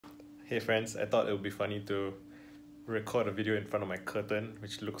Hey friends, I thought it would be funny to record a video in front of my curtain,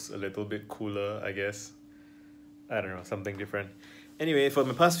 which looks a little bit cooler, I guess. I don't know, something different. Anyway, for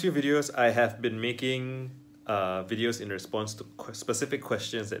my past few videos, I have been making videos in response to specific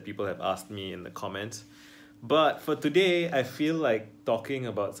questions that people have asked me in the comments. But for today, I feel like talking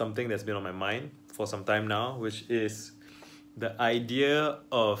about something that's been on my mind for some time now, which is the idea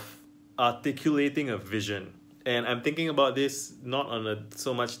of articulating a vision. And I'm thinking about this not on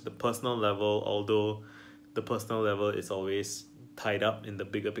so much the personal level, although the personal level is always tied up in the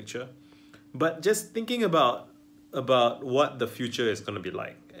bigger picture, but just thinking about what the future is going to be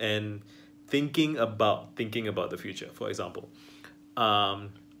like, and thinking about the future. For example, I'll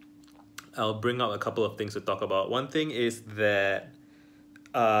bring up a couple of things to talk about. One thing is that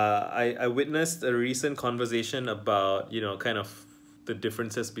I witnessed a recent conversation about, kind of the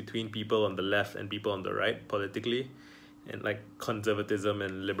differences between people on the left and people on the right politically, and like conservatism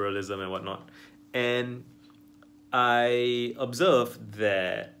and liberalism and whatnot. And I observed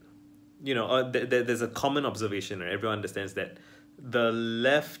that, there's a common observation, right? Everyone understands that the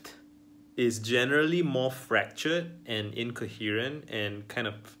left is generally more fractured and incoherent and kind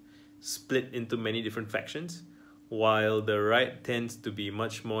of split into many different factions, while the right tends to be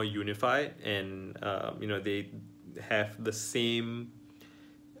much more unified and, they have the same,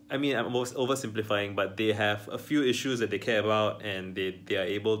 I'm oversimplifying, but they have a few issues that they care about, and they are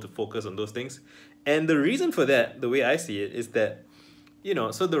able to focus on those things. And the reason for that, the way I see it, is that,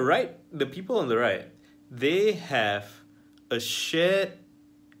 so the people on the right, they have a shared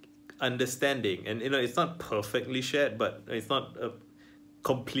understanding, and it's not perfectly shared, but it's not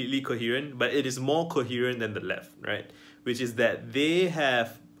completely coherent, but it is more coherent than the left, right? Which is that they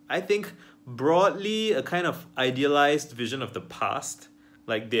have, I think, broadly a kind of idealized vision of the past.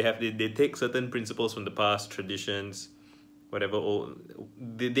 Like they take certain principles from the past, traditions, whatever,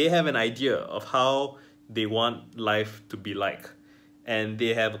 they have an idea of how they want life to be like, and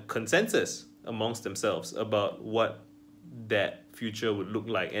they have a consensus amongst themselves about what that future would look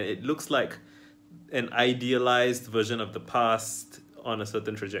like, and it looks like an idealized version of the past on a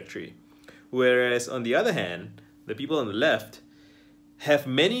certain trajectory. Whereas on the other hand, the people on the left have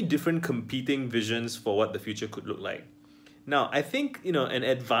many different competing visions for what the future could look like. Now, I think, an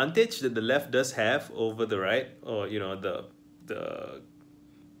advantage that the left does have over the right, or,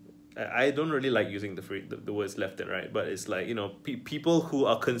 I don't really like using the words left and right, but it's like, people who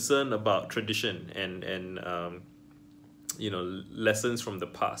are concerned about tradition and lessons from the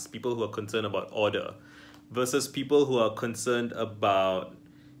past, people who are concerned about order, versus people who are concerned about,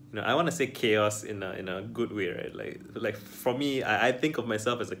 I want to say chaos in a good way, right? Like for me, I think of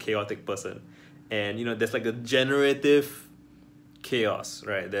myself as a chaotic person, and there's like a generative chaos,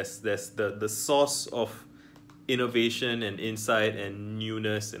 right? There's the source of innovation and insight and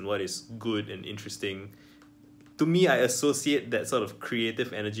newness and what is good and interesting. To me, I associate that sort of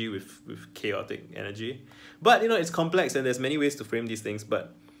creative energy with chaotic energy. But it's complex, and there's many ways to frame these things.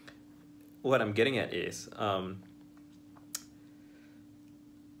 But what I'm getting at is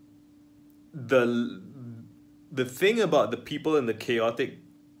the thing about the people in the chaotic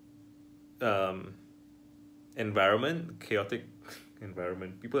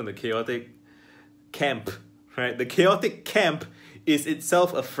people in the chaotic camp, right? The chaotic camp is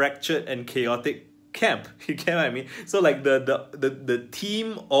itself a fractured and chaotic camp. You get what I mean? So like the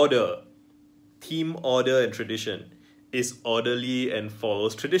team order and tradition is orderly and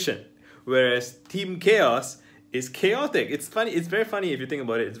follows tradition, whereas team chaos is chaotic. It's funny. It's very funny if you think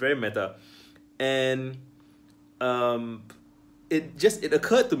about it. It's very meta. And it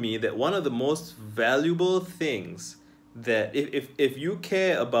occurred to me that one of the most valuable things that if you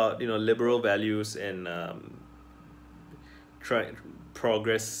care about liberal values and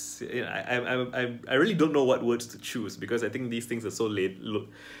progress, I really don't know what words to choose, because I think these things are so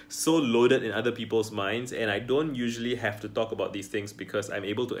loaded in other people's minds, and I don't usually have to talk about these things because I'm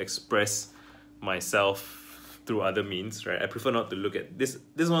able to express myself through other means, right? I prefer not to look at this.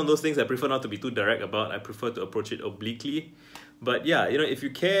 This is one of those things I prefer not to be too direct about. I prefer to approach it obliquely. But yeah, if you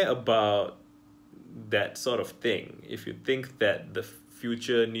care about that sort of thing, if you think that the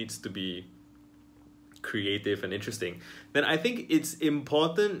future needs to be creative and interesting, then I think it's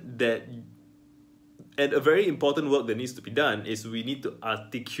important that, and a very important work that needs to be done, is we need to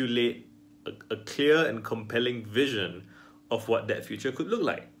articulate a clear and compelling vision of what that future could look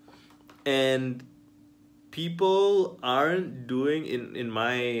like. And people aren't doing, in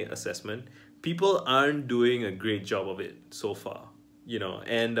my assessment, people aren't doing a great job of it so far,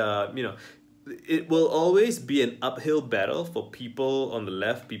 and it will always be an uphill battle for people on the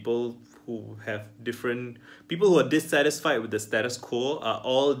left, people who have different people who are dissatisfied with the status quo are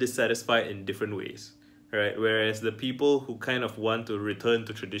all dissatisfied in different ways, right? Whereas the people who kind of want to return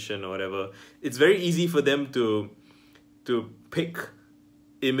to tradition or whatever, it's very easy for them to pick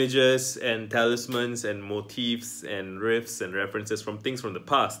images and talismans and motifs and riffs and references from things from the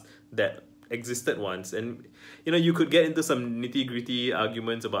past that existed once. And you could get into some nitty-gritty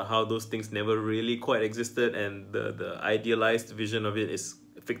arguments about how those things never really quite existed, and the idealized vision of it is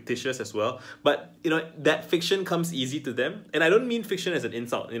fictitious as well. But that fiction comes easy to them, and I don't mean fiction as an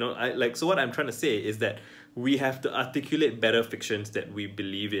insult. So what I'm trying to say is that we have to articulate better fictions that we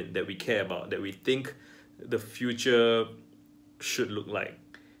believe in, that we care about, that we think the future should look like.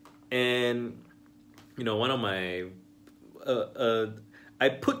 And one of my I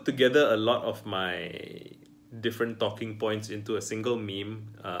put together a lot of my different talking points into a single meme.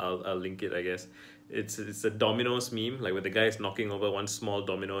 I'll link it, I guess. It's a dominos meme, like where the guy is knocking over one small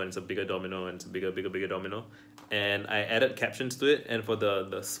domino and it's a bigger domino and it's a bigger domino. And I added captions to it. And for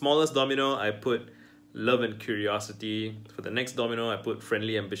the smallest domino, I put love and curiosity. For the next domino, I put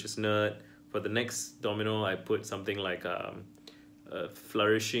friendly ambitious nerd. For the next domino, I put something like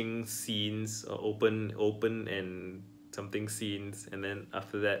flourishing scenes, or open and something scenes, and then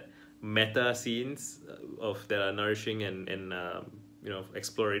after that meta scenes of that are nourishing and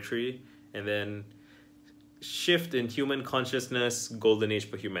exploratory, and then shift in human consciousness, golden age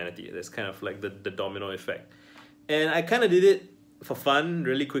for humanity. That's kind of like the domino effect. And I kind of did it for fun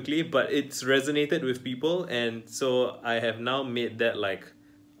really quickly, but it's resonated with people, and so I have now made that like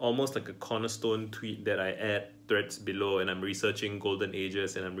almost like a cornerstone tweet that I add threads below, and I'm researching golden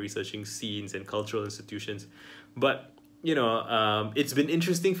ages and I'm researching scenes and cultural institutions. But it's been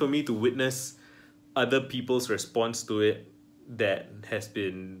interesting for me to witness other people's response to it that has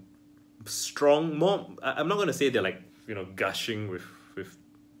been strong. I'm not going to say they're like gushing with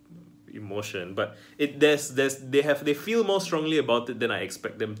emotion, but they feel more strongly about it than I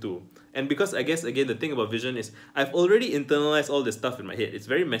expect them to. And because I guess again the thing about vision is I've already internalized all this stuff in my head. It's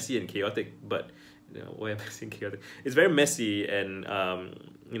very messy and chaotic, but why am I saying chaotic? It's very messy, and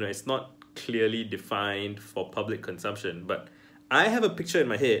it's not clearly defined for public consumption. But I have a picture in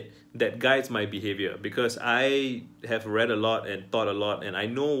my head that guides my behavior because I have read a lot and thought a lot, and I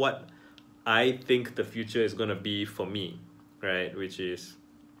know what I think the future is gonna be for me, right? Which is,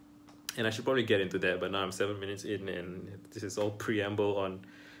 and I should probably get into that, but now I'm 7 minutes in and this is all preamble on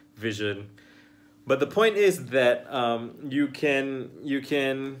vision. But the point is that you can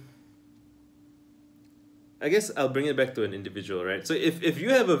I guess I'll bring it back to an individual, right? So if you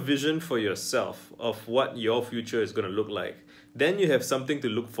have a vision for yourself of what your future is going to look like, then you have something to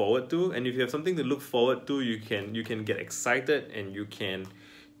look forward to. And if you have something to look forward to, you can get excited, and you can,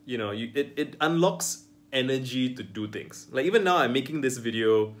 it unlocks energy to do things. Like even now I'm making this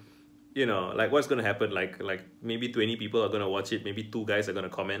video, like what's going to happen? Like maybe 20 people are going to watch it. Maybe 2 guys are going to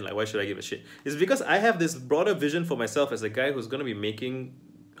comment. Like, why should I give a shit? It's because I have this broader vision for myself as a guy who's going to be making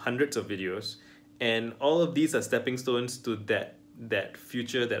hundreds of videos. And all of these are stepping stones to that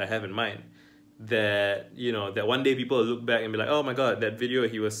future that I have in mind. That, that one day people will look back and be like, oh my God, that video,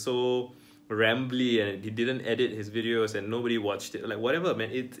 he was so rambly and he didn't edit his videos and nobody watched it. Like whatever, man.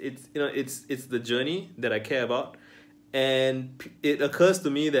 It's the journey that I care about. And it occurs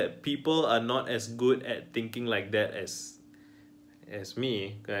to me that people are not as good at thinking like that as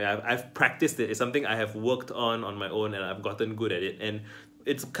me. I've practiced it. It's something I have worked on my own, and I've gotten good at it. And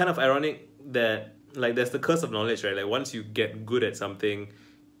it's kind of ironic that like there's the curse of knowledge, right? Like once you get good at something,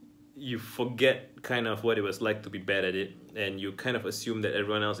 you forget kind of what it was like to be bad at it, and you kind of assume that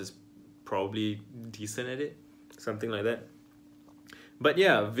everyone else is probably decent at it, something like that. But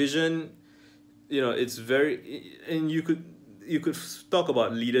yeah, vision, it's very, and you could talk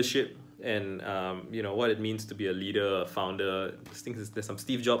about leadership and what it means to be a leader, a founder. There's some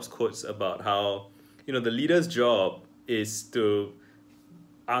Steve Jobs quotes about how the leader's job is to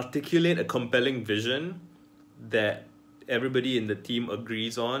articulate a compelling vision that everybody in the team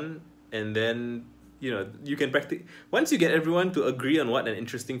agrees on, and then you can practice. Once you get everyone to agree on what an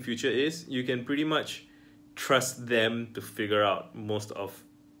interesting future is, you can pretty much trust them to figure out most of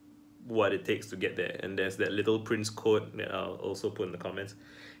what it takes to get there. And there's that Little Prince quote that I'll also put in the comments.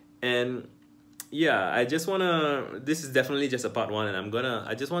 And yeah, I just wanna, this is definitely just a part 1, and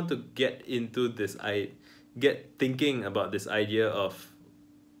I just want to get into this, get thinking about this idea of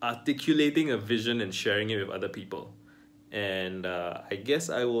articulating a vision and sharing it with other people. And I guess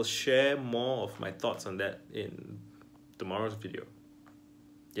I will share more of my thoughts on that in tomorrow's video.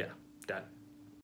 Yeah, done.